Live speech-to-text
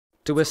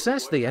To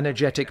assess the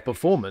energetic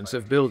performance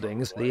of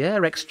buildings, the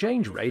air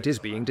exchange rate is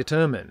being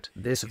determined.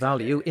 This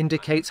value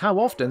indicates how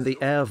often the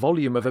air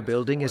volume of a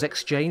building is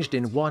exchanged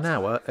in 1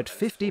 hour at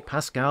 50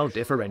 Pascal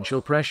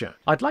differential pressure.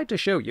 I'd like to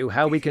show you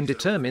how we can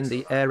determine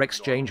the air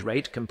exchange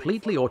rate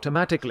completely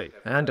automatically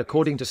and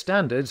according to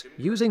standards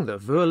using the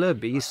Wöhler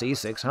BC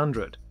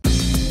 600.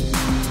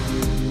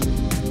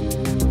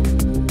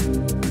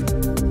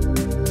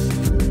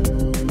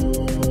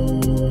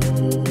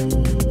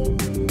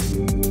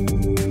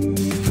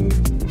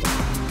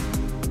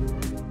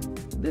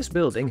 This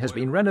building has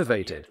been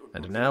renovated,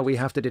 and now we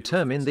have to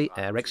determine the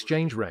air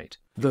exchange rate.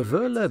 The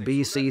Wöhler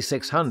BC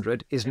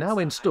 600 is now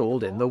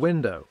installed in the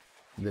window.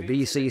 The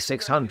BC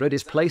 600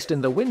 is placed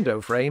in the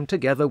window frame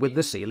together with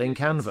the ceiling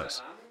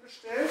canvas.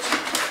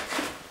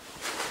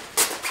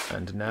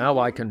 And now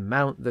I can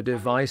mount the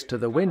device to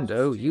the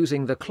window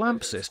using the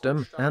clamp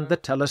system and the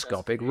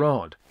telescopic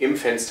rod.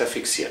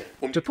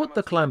 To put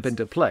the clamp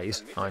into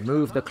place, I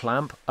move the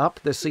clamp up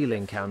the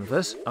ceiling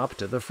canvas up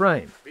to the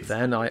frame.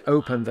 Then I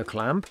open the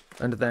clamp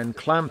and then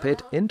clamp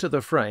it into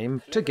the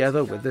frame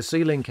together with the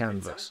ceiling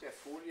canvas.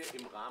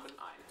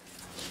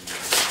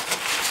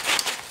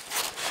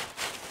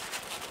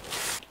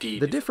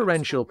 The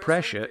differential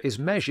pressure is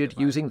measured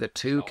using the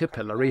 2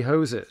 capillary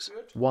hoses.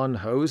 One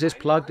hose is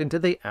plugged into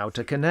the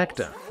outer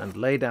connector and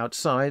laid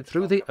outside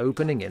through the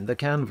opening in the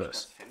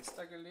canvas.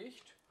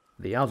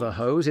 The other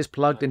hose is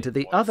plugged into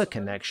the other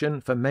connection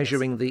for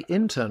measuring the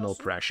internal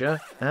pressure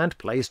and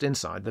placed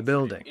inside the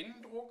building.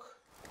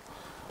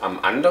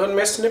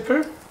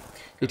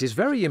 It is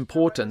very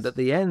important that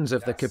the ends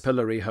of the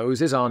capillary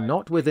hoses are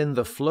not within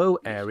the flow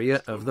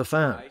area of the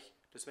fan.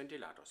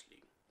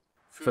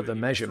 For the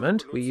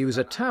measurement, we use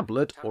a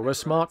tablet or a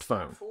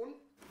smartphone.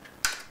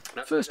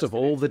 First of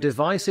all, the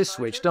device is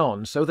switched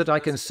on so that I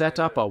can set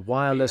up a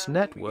wireless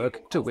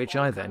network to which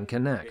I then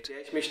connect.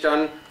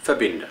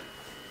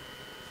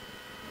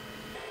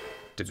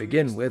 To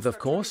begin with, of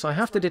course, I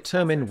have to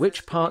determine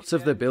which parts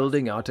of the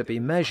building are to be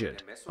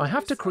measured. I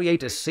have to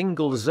create a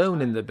single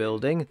zone in the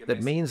building.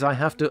 That means I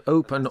have to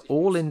open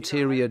all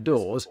interior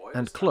doors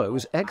and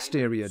close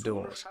exterior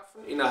doors.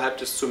 Innerhalb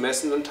des zu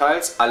messenden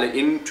Teils alle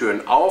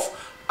Innentüren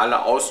auf, alle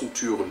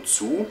Außentüren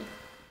zu.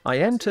 I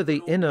enter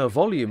the inner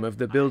volume of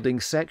the building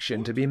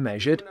section to be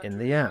measured in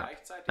the app.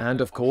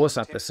 And of course,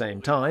 at the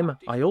same time,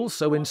 I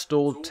also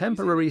install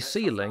temporary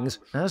ceilings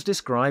as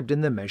described in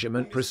the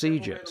measurement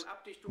procedures.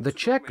 The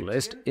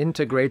checklist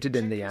integrated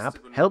in the app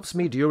helps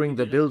me during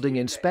the building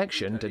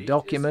inspection to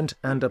document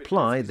and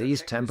apply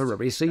these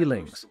temporary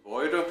ceilings.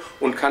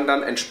 Und kann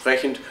dann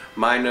entsprechend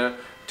meine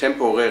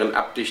temporären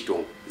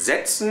Abdichtung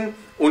setzen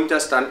und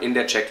das dann in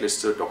der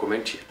Checkliste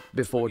dokumentieren.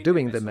 Before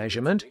doing the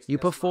measurement, you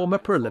perform a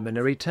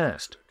preliminary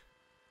test.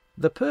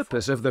 The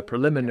purpose of the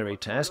preliminary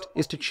test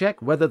is to check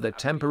whether the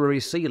temporary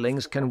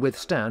ceilings can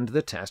withstand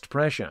the test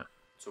pressure.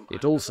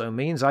 It also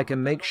means I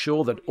can make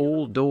sure that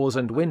all doors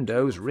and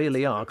windows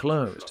really are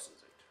closed.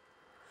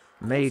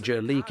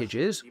 Major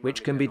leakages,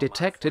 which can be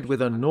detected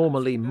with a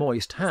normally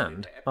moist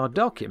hand, are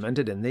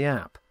documented in the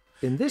app.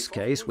 In this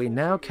case, we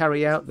now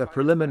carry out the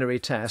preliminary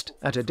test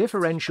at a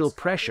differential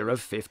pressure of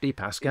 50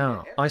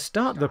 Pascal. I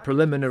start the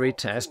preliminary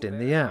test in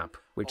the app,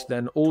 which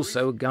then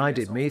also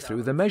guided me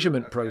through the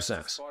measurement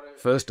process.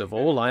 First of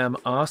all, I am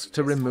asked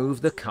to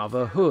remove the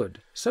cover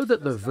hood, so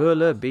that the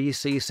Wöhler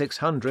BC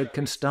 600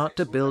 can start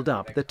to build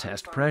up the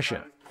test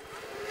pressure.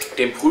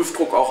 Den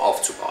Prüfdruck auch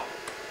aufzubauen.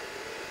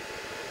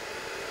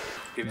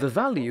 The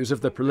values of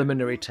the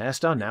preliminary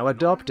test are now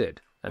adopted,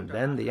 and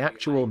then the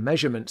actual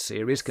measurement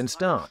series can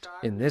start.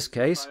 In this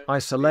case, I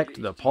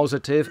select the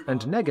positive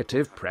and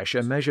negative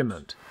pressure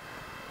measurement.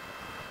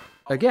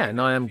 Again,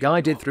 I am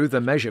guided through the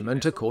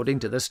measurement according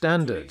to the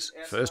standards.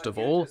 First of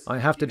all, I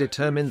have to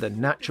determine the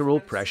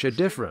natural pressure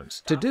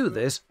difference. To do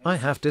this, I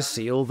have to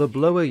seal the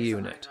blower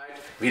unit.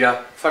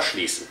 Wieder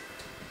verschließen.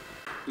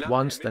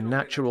 Once the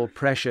natural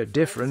pressure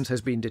difference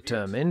has been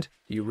determined,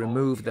 you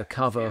remove the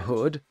cover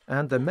hood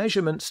and the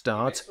measurement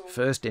starts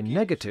first in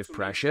negative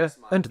pressure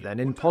and then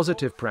in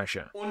positive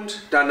pressure.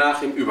 Und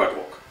danach im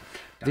Überdruck.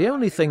 The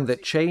only thing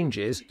that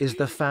changes is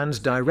the fan's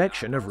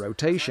direction of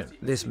rotation.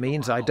 This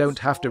means I don't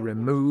have to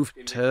remove,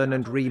 turn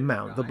and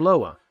remount the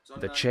blower.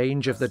 The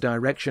change of the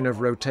direction of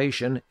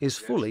rotation is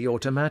fully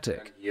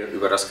automatic. Hier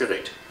über das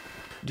Gerät.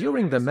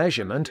 During the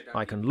measurement,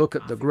 I can look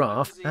at the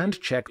graph and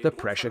check the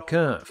pressure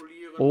curve.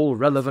 All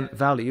relevant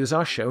values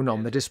are shown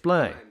on the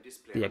display.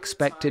 The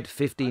expected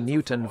 50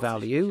 Newton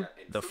value,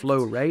 the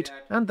flow rate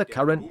and the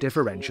current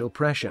differential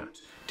pressure.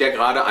 Der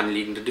gerade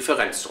anliegende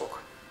Differenzdruck.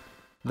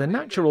 The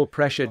natural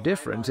pressure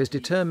difference is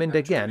determined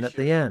again at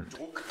the end.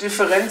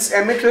 Druckdifferenz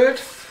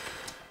ermittelt.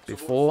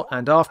 Before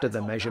and after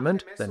the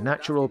measurement, the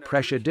natural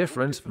pressure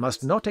difference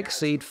must not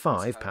exceed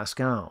 5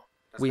 Pascal.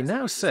 We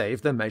now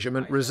save the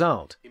measurement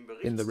result.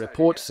 In the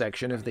report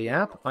section of the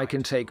app, I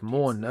can take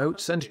more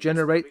notes and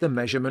generate the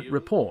measurement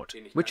report,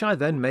 which I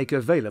then make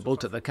available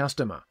to the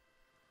customer.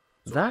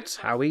 That's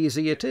how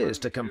easy it is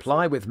to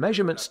comply with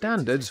measurement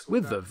standards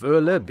with the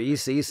Wöhler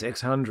BC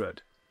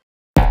 600.